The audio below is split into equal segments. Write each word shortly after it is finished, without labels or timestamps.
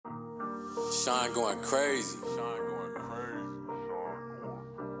Sean going crazy.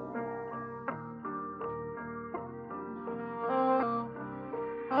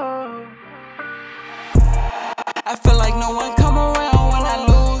 I feel like no one come around when I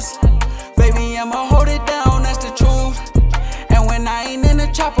lose. Baby, I'ma hold it down, that's the truth. And when I ain't in the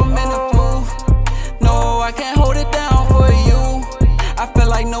chop, I'm in the booth. No, I can't hold it down for you. I feel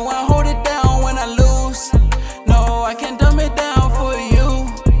like no one hold it down when I lose. No, I can't dumb it down for you.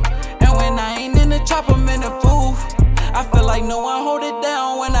 And when I ain't in the chop, I'm in the booth. I feel like no one hold it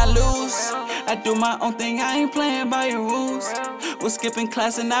down when I lose. I do my own thing, I ain't playing by your rules. Was skipping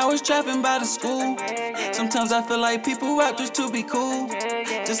class and I was trapping by the school. Sometimes I feel like people rap just to be cool.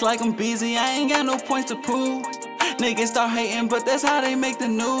 Just like I'm busy, I ain't got no points to prove. Niggas start hating, but that's how they make the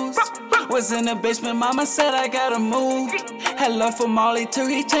news. Was in the basement, mama said I gotta move. Had love for Molly till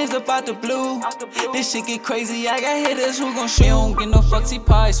he changed up out the blue. This shit get crazy, I got hitters who gon' shoot. He don't get no fucks, he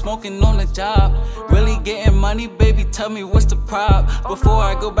probably smoking on the job. Really getting money, baby, tell me what's the prob. Before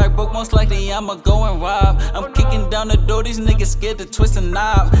I go back broke, most likely I'ma go and rob. I'm kicking down the door, these niggas scared to twist a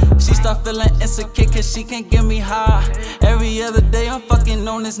knob. She start feeling insecure cause she can't get me high. Every other day I'm fucking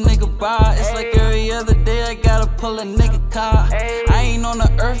on this nigga bride. It's like every other day I gotta pull a nigga car. I ain't on the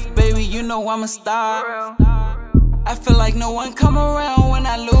earth, baby, you know I'm a star. I feel like no one come around when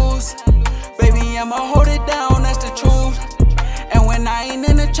I lose. Baby, I'ma hold it down, that's the truth. And when I ain't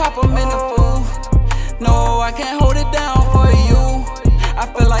in the chop, I'm in the booth. No, I can't hold it down for you. I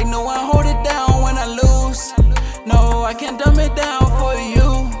feel like no one hold it down when I lose. No, I can't dumb it down for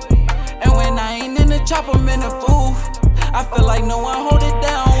you. And when I ain't in the chop, I'm in the booth. I feel like no one hold it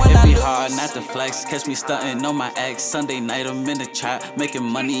down when I lose. It be hard not to flex, catch me stunting on my ex. Sunday night I'm in the trap, making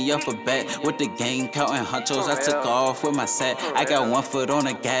money off a bet. With the gang counting hunchos, I took off with my set. I got one foot on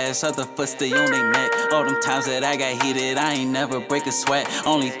the gas, other foot still on they neck. All them times that I got heated, I ain't never break a sweat.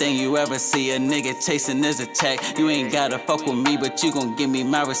 Only thing you ever see a nigga chasing is a check. You ain't gotta fuck with me, but you gon' give me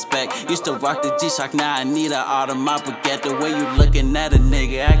my respect. Used to rock the G-Shock, now I need an Audemars Piguet. The way you looking at a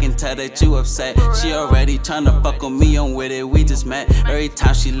nigga, I can tell that you upset. She already tryna fuck with me, I'm with it, we just met. Every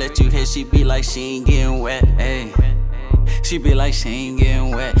time she let you hit, she be like she ain't getting wet, ayy. She be like she ain't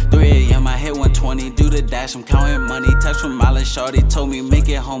getting wet. 3 AM I hit 120, do the dash, I'm counting money. Text from Molly, shorty told me make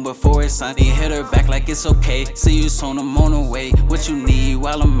it home before it's sunny. Hit her back like it's okay, see you soon, I'm on the way. What you need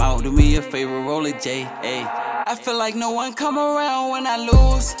while I'm out, do me a favor, roll a J, ayy. I feel like no one come around when I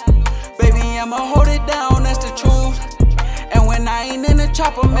lose. Baby, I'ma hold it down, that's the truth. And when I ain't in the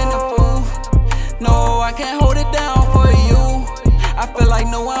chop, I'm in the booth. No, I can't hold it down for you. I feel like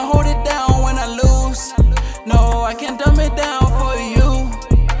no one hold it down when I lose. No, I can't dumb it down for you.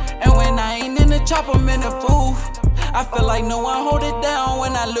 And when I ain't in the chop, I'm in the booth. I feel like no one hold it down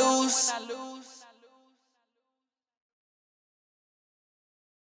when I lose.